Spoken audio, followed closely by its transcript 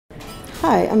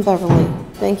Hi, I'm Beverly.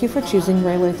 Thank you for choosing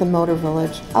Ray Latham Motor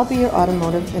Village. I'll be your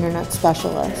automotive internet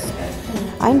specialist.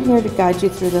 I'm here to guide you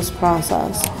through this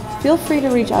process. Feel free to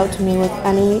reach out to me with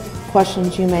any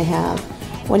questions you may have.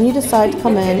 When you decide to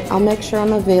come in, I'll make sure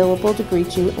I'm available to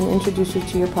greet you and introduce you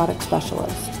to your product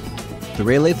specialist. The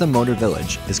Ray Latham Motor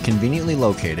Village is conveniently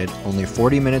located only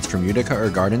 40 minutes from Utica or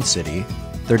Garden City,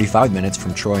 35 minutes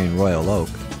from Troy and Royal Oak,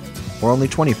 or only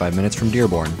 25 minutes from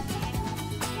Dearborn.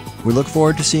 We look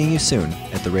forward to seeing you soon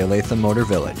at the Ray Latham Motor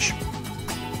Village.